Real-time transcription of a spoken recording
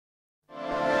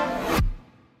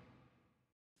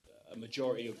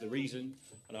majority of the reason.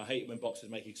 And I hate when boxers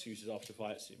make excuses after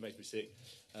fights. It makes me sick.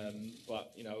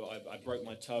 But you know, I broke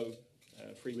my toe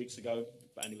 3 weeks ago,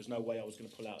 and there was no way I was going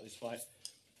to pull out of this fight.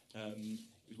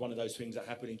 It was one of those things that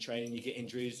happen in training. You get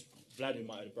injuries. Vladimir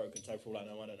might have a broken toe for all I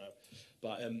know. I don't know.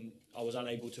 But I was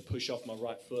unable to push off my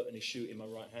right foot and shoot in my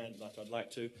right hand like I'd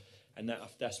like to, and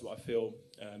that's what I feel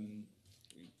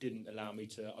didn't allow me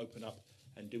to open up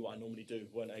and do what I normally do.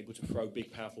 Weren't able to throw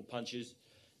big, powerful punches,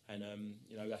 and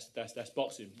you know, that's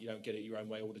boxing. You don't get it your own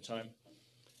way all the time.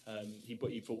 He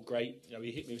fought great. You know,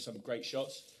 he hit me with some great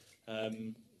shots.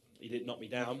 He didn't knock me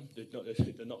down.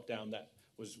 The knockdown that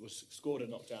was scored a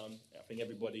knockdown. I think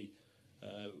everybody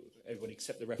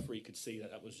except the referee could see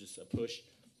that was just a push.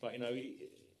 But you know,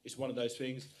 it's one of those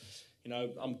things. You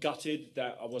know, I'm gutted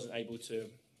that I wasn't able to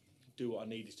do what I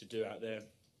needed to do out there.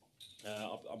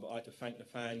 I had to thank the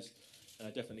fans, and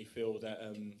I definitely feel that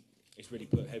it's really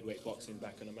put heavyweight boxing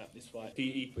back on the map, this fight.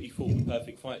 He fought the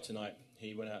perfect fight tonight.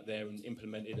 He went out there and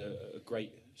implemented a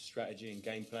great strategy and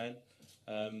game plan.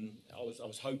 I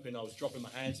was hoping, I was dropping my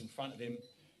hands in front of him,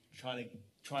 trying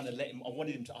to let him. I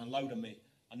wanted him to unload on me.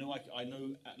 I know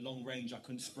at long range I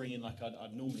couldn't spring in like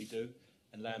I'd normally do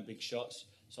and land big shots.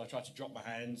 So I tried to drop my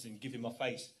hands and give him my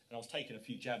face. And I was taking a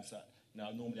few jabs that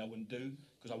normally I wouldn't do,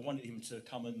 because I wanted him to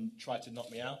come and try to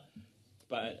knock me out.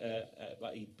 But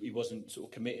he wasn't sort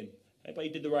of committing. But he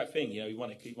did the right thing. You know, he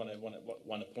won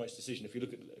a points decision. If you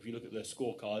look at the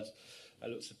scorecards, it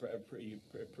looks a pretty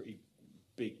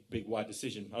big wide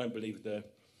decision. I don't believe the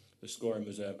scoring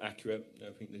was accurate.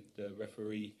 I think the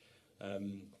referee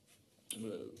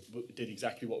did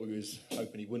exactly what we was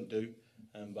hoping he wouldn't do.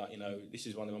 But you know, this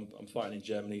is one of them. I'm fighting in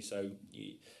Germany, so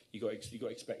you got to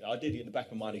expect. I did in the back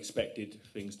of my mind expected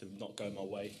things to not go my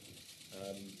way.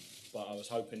 But I was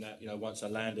hoping that, you know, once I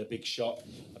land a big shot,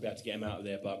 I'd be able to get him out of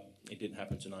there. But it didn't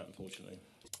happen tonight, unfortunately.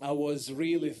 I was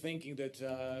really thinking that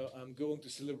I'm going to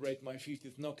celebrate my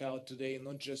 50th knockout today,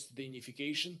 not just the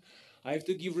unification. I have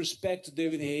to give respect to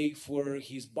David Haye for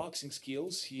his boxing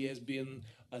skills. He has been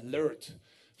alert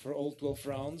for all 12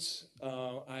 rounds.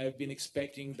 I have been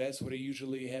expecting that's what is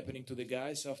usually happening to the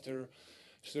guys after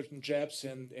certain jabs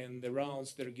and the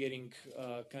rounds. They're getting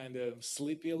kind of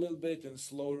sleepy a little bit and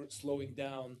slowing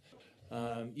down.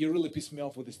 You really pissed me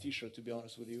off with this T-shirt, to be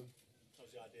honest with you.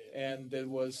 And there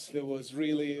was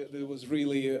really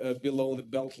below the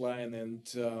belt line, and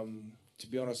to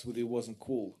be honest with you, it wasn't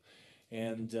cool.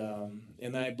 And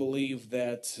I believe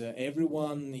that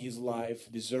everyone in his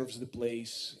life deserves the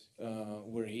place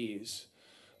where he is,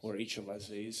 where each of us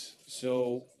is.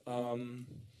 So I'm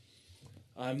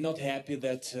not happy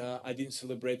that I didn't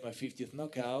celebrate my 50th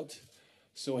knockout,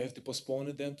 so I have to postpone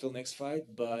it then till next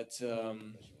fight. But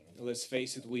let's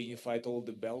face it, we unified all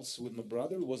the belts with my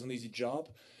brother. It was an easy job.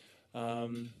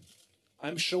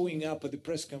 I'm showing up at the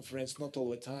press conference not all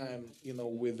the time, you know,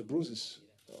 with the bruises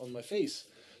on my face.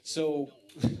 So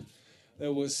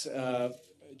there was a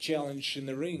challenge in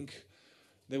the ring.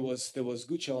 There was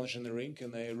good challenge in the ring,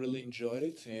 and I really enjoyed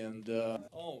it. And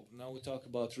now we talk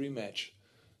about rematch.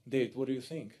 Dave, what do you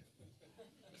think?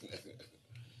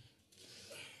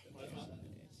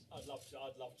 I'd love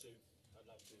to.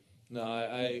 No,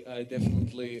 I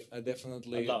definitely. I'd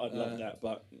love that,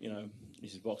 but you know,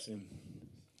 this is boxing.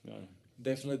 You know.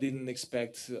 Definitely didn't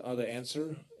expect other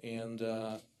answer, and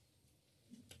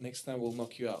next time we'll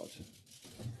knock you out.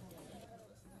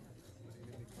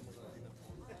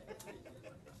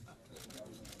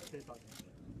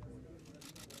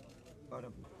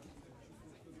 Pardon.